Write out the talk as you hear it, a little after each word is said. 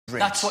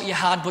That's what you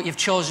had, but you've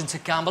chosen to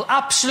gamble.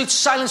 Absolute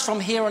silence from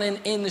here on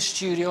in the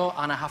studio,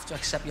 and I have to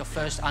accept your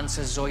first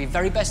answer, Zoe.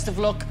 Very best of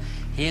luck.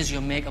 Here's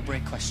your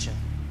make-or-break question.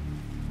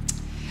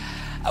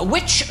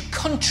 Which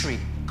country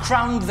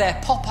crowned their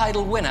Pop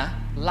Idol winner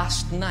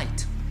last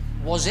night?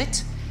 Was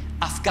it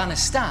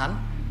Afghanistan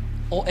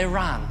or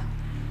Iran?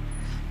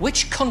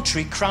 Which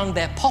country crowned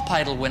their Pop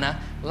Idol winner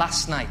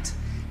last night?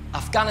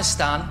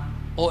 Afghanistan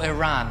or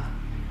Iran?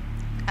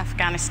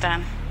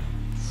 Afghanistan.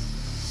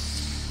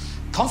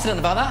 Confident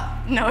about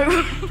that? No.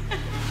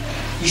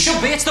 You should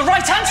be. It's the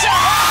right answer!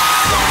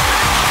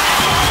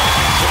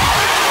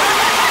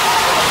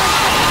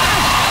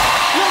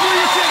 Look who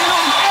you're taking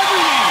on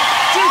everything!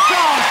 2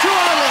 cars, 2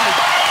 islands,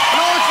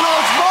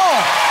 loads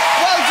more!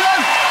 Well done!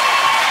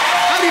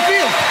 How do you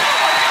feel?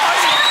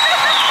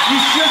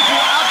 You should be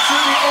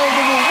absolutely over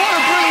the moon. What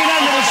a brilliant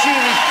end of the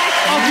series.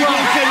 I'll give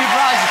you Kenny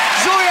prizes.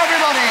 Zoe,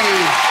 everybody!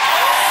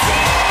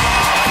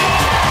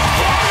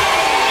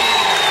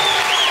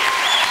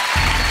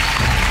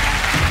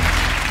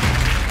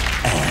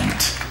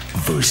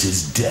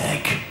 Versus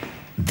Deck,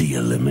 the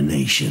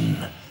elimination.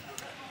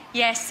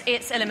 Yes,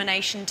 it's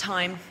elimination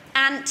time.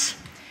 Ant,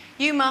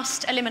 you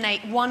must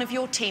eliminate one of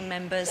your team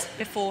members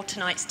before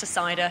tonight's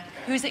decider.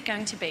 Who's it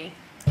going to be?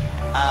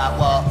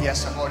 Well,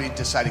 yes, I've already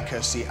decided,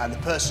 Kirsty, and the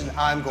person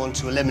I'm going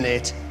to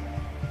eliminate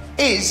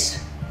is...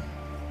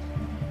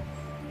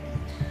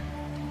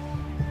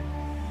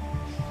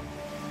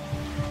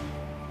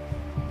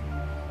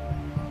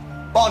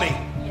 Bonnie.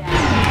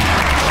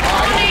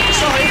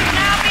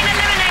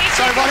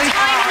 Sorry, Bonnie.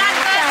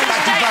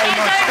 Thank you very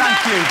much. Thank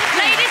you.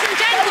 Ladies and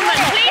gentlemen,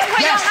 please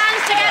put your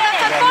hands together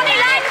for Bonnie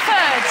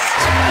Langford.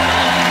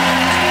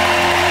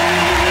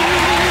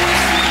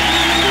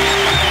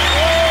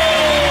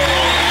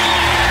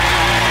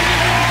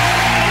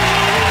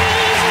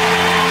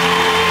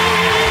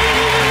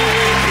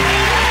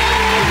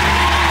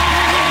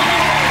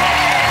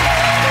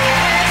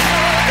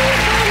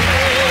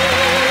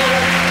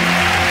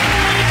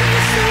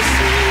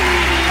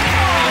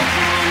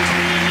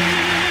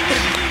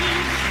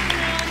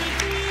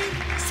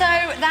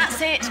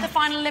 That's it. The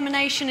final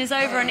elimination is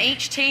over and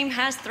each team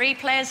has 3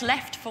 players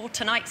left for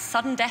tonight's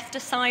sudden death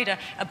decider,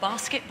 a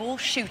basketball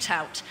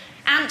shootout.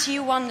 Ant,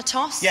 you won the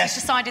toss. Yes.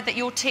 You've decided that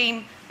your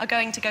team are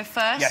going to go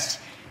first. Yes.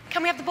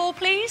 Can we have the ball,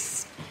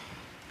 please?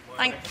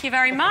 Thank you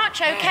very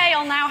much. OK,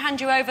 I'll now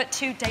hand you over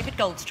to David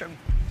Goldstrom.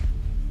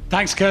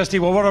 Thanks, Kirsty.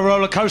 Well, what a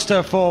roller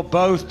coaster for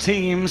both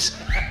teams.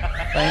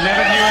 They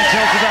never knew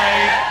until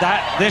today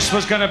that this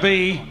was going to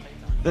be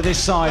the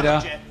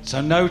decider, so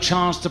no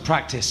chance to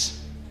practice.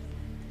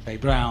 Jay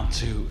Brown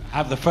to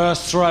have the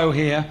first throw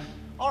here.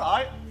 All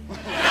right.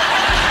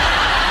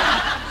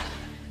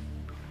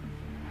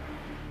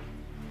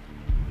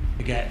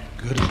 To get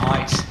good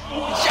height. Just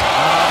on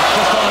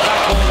the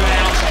backboard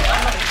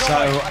out.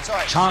 So,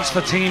 chance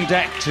for Team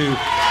Deck to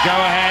go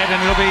ahead, and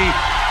it'll be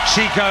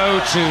Chico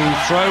to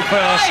throw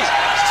first.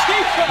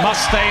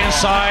 Must stay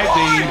inside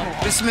the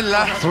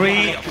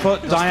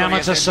 3-foot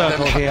diameter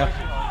circle here.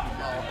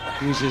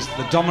 Uses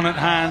the dominant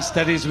hand,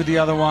 steadies with the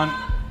other one.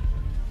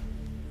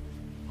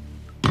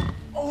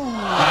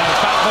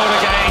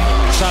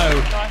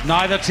 So,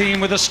 neither team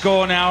with a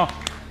score now.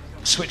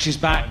 Switches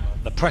back.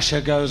 The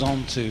pressure goes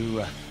on to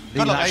Lee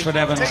Latchford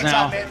Evans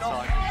now.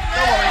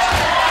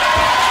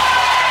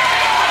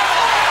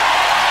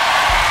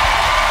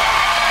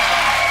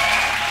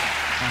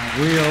 And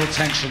real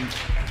tension.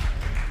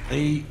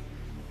 Aim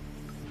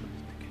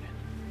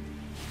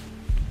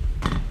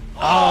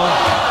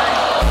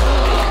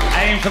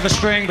for the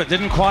string, but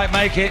didn't quite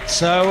make it.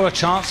 So, a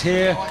chance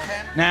here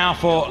now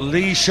for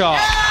Lee Sharp.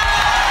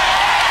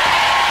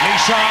 Lee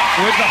Sharp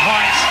with the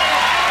height.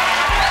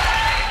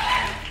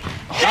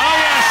 Oh,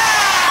 yes!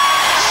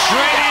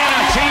 Straight in,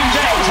 and Team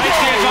Deck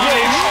takes the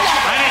advantage.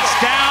 And it's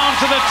down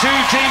to the 2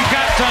 team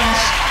captains.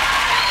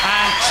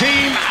 And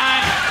Team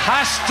Ant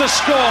has to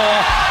score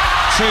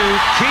to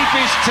keep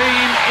his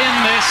team in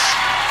this.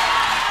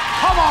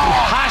 Come on!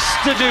 He has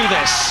to do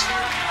this.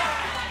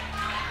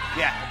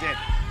 Yeah, I did.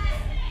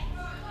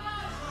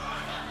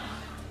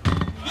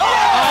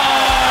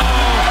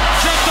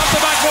 Just off the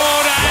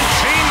backboard, and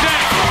Team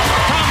Deck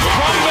come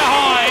from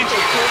behind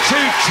to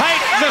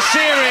take the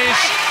series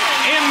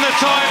in the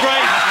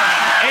tie-break.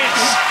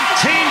 It's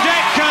Team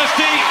Deck,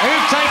 Kirsty,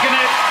 who've taken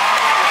it.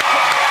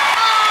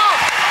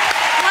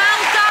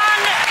 Well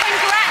done.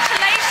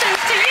 Congratulations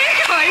to you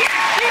guys.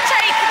 You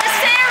take the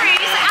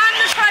series and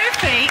the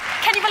trophy.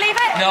 Can you believe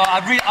it? No,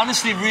 I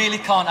honestly really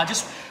can't.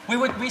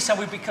 We said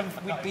we'd be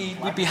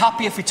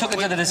happy if we took it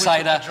to the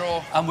decider,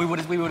 and we would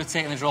have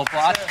taken the draw.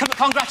 But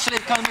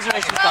congratulations,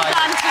 commiserations, well guys.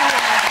 done to you all.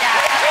 Yeah.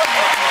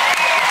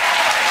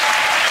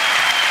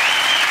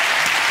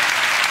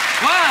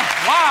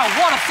 Wow,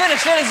 what a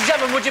finish, ladies and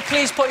gentlemen. Would you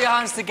please put your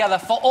hands together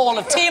for all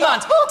of Team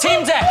Ant,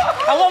 Team Deck,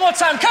 and one more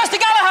time, Kirsty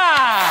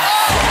Gallagher!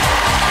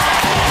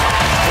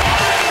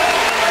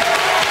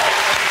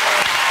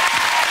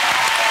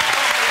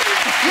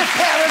 You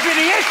pair of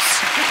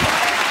idiots!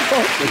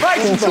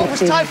 Right, so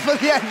it's time for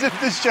the end of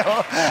the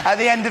show, at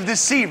the end of the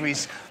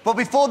series. But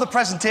before the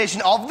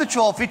presentation of the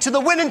trophy to the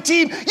winning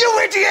team, you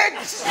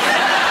idiots!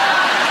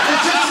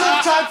 It's just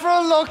some time for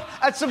a look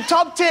at some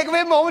top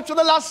takeaway moments from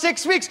the last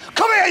 6 weeks.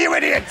 Come here, you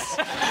idiots!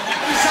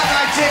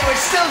 Satellite Takeaway is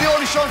still the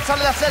only show on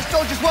telly that says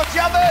don't just watch the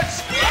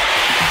adverts.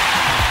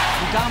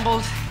 You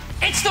gambled.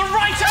 It's the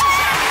right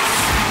answer!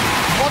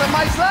 What am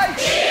I like?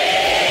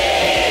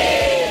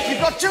 You've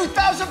got £2,000!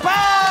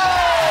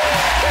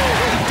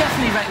 You'd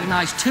definitely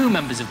recognise two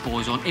members of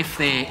Boyzone if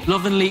they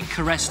lovingly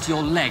caressed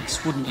your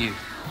legs, wouldn't you?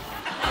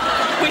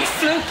 We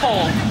flew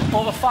Paul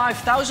over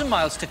 5,000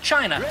 miles to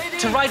China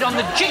to ride on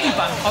the Jiggy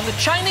Bank on the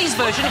Chinese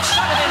version of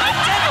Saturday Night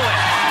Takeaway.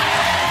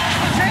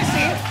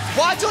 Tracy,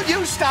 why don't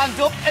you stand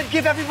up and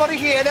give everybody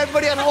here and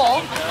everybody at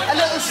home a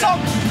little song?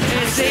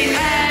 It's the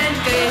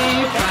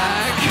ending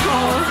back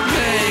of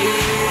me.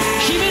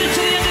 She made it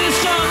to the end of the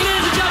song.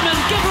 Ladies and gentlemen,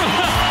 give her a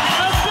big...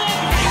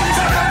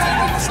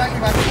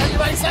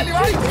 Slightly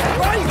right.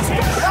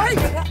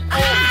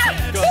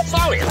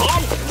 Sorry,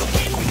 Mom.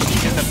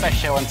 It's the best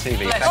show on TV.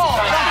 We'll be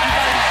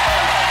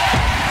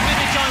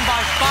joined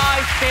by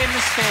 5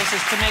 famous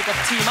faces to make up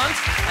Team Ant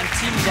and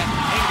Team Deck.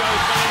 In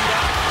goes Belinda.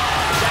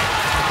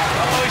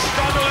 Oh, he's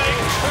struggling.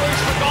 Oh,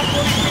 he's forgotten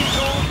what he's been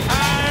told.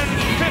 And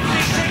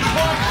 56.2.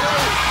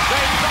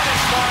 They've done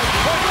it by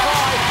 0.5.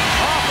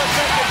 Half a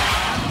second.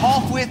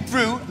 Halfway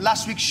through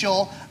last week's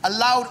show, a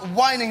loud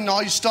whining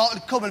noise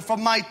started coming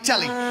from my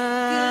telly.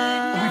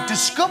 And we've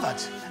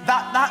discovered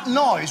that that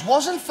noise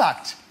was, in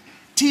fact,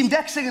 Team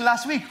Deck singing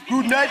last week.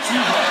 Good night,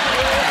 you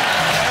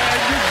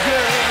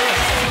girl.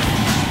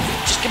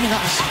 Just give me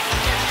that.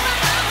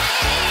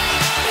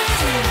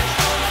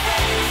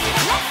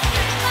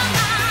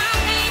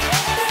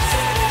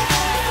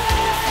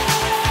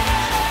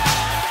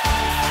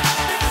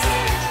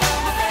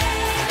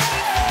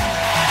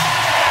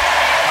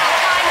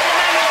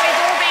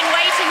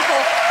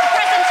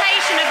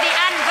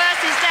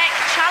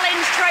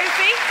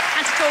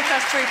 Talk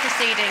us through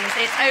proceedings.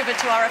 It's over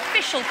to our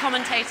official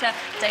commentator,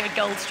 David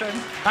Goldstrom.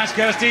 Thanks,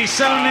 Kirsty.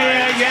 So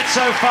near, yet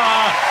so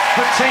far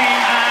for Team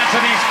Ant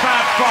and his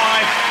Fab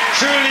Five.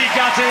 Truly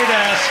gutted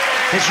as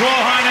His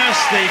Royal Highness,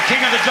 the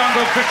King of the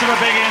Jungle, Christopher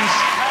Biggins,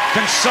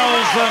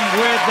 consoles them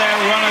with their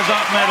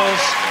runners-up medals.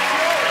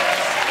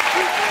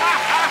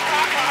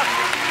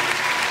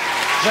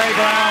 Jay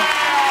Brown,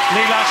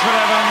 Lee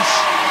Latchford-Evans,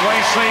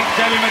 Wayne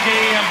Debbie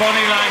McGee and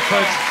Bonnie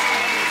Langford.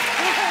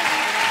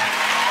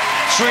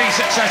 3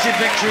 successive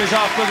victories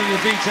after the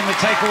defeat in the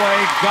takeaway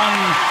gun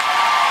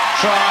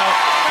trial.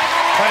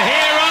 But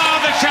here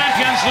are the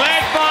champions,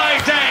 led by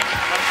Deck,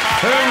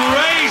 who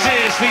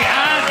raises the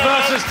Ant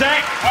versus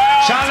Deck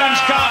Challenge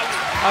Cup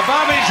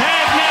above his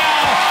head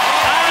now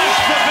as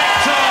the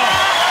victor.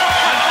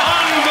 An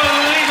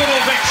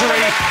unbelievable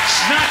victory,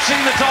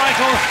 snatching the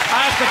title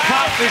as the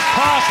cup is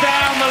passed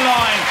down the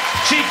line.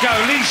 Chico,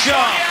 Lee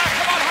Sharp,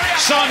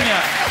 Sonia,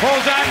 Paul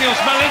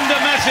Daniels, Melinda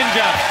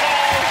Messenger.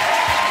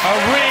 A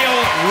real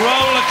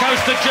roller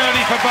coaster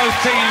journey for both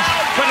teams,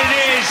 but it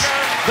is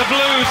the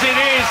Blues, it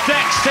is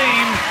Deck's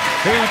team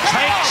who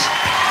takes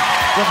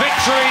the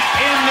victory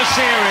in the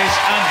series,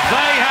 and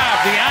they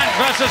have the Ant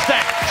versus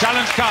Deck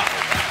Challenge Cup.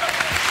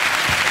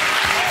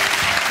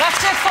 That's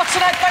it for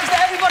tonight. Thanks to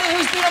everybody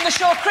who's been on the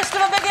show.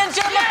 Christopher Biggins,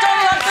 Jim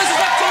McDonald, Ant versus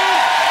Deck team.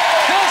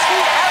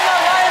 Kirsty,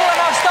 Emma, Ryan,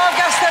 and our star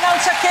guest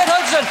announcer, Kate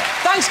Hudson.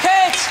 Thanks,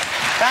 Kate.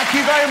 Thank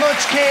you very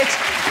much, Kate.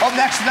 Up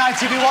next tonight,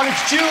 TV1,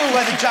 it's Duel,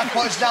 where the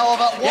jackpot is now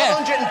over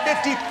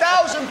 £150,000.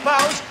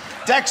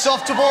 Deck's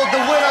off to board the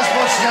winner's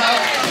bus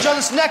now. Join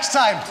us next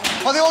time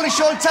for the only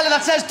show on telly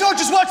that says, don't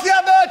just watch the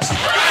adverts!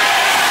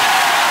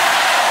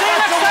 See you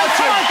next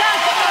time.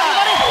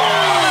 Come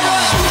on,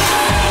 guys.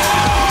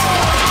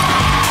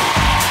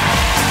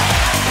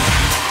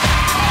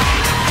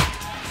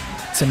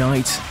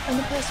 Tonight. And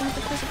the person with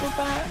the quizzical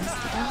brow,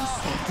 Mr.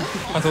 Darcy.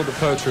 I thought that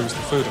poetry was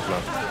the food of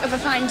love. Of a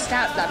fine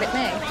stout love, it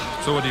may.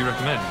 So what do you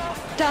recommend?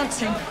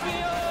 Dancing.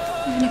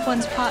 Even if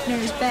one's partner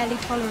is barely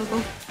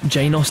tolerable.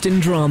 Jane Austen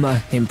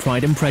drama in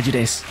Pride and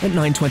Prejudice at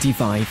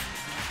 9:25.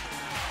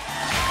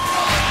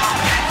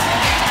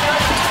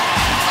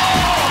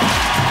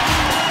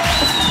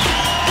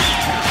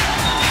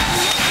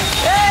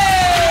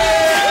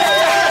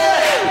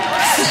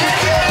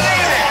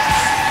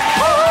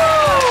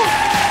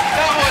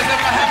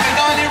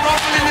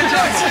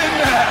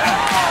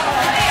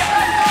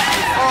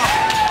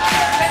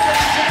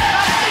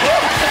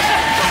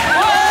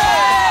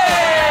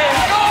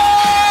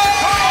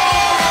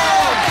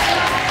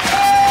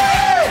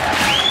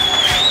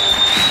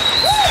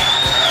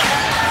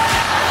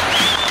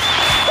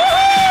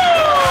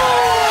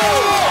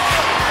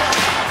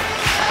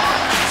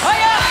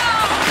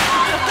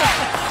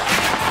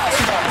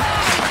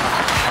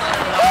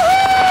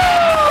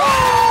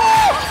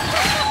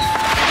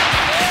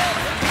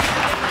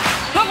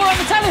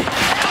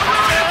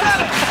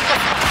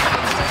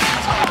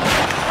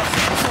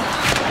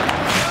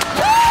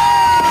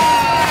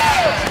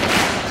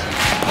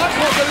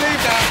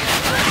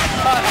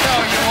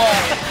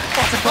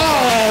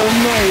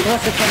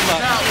 What a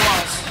comeback.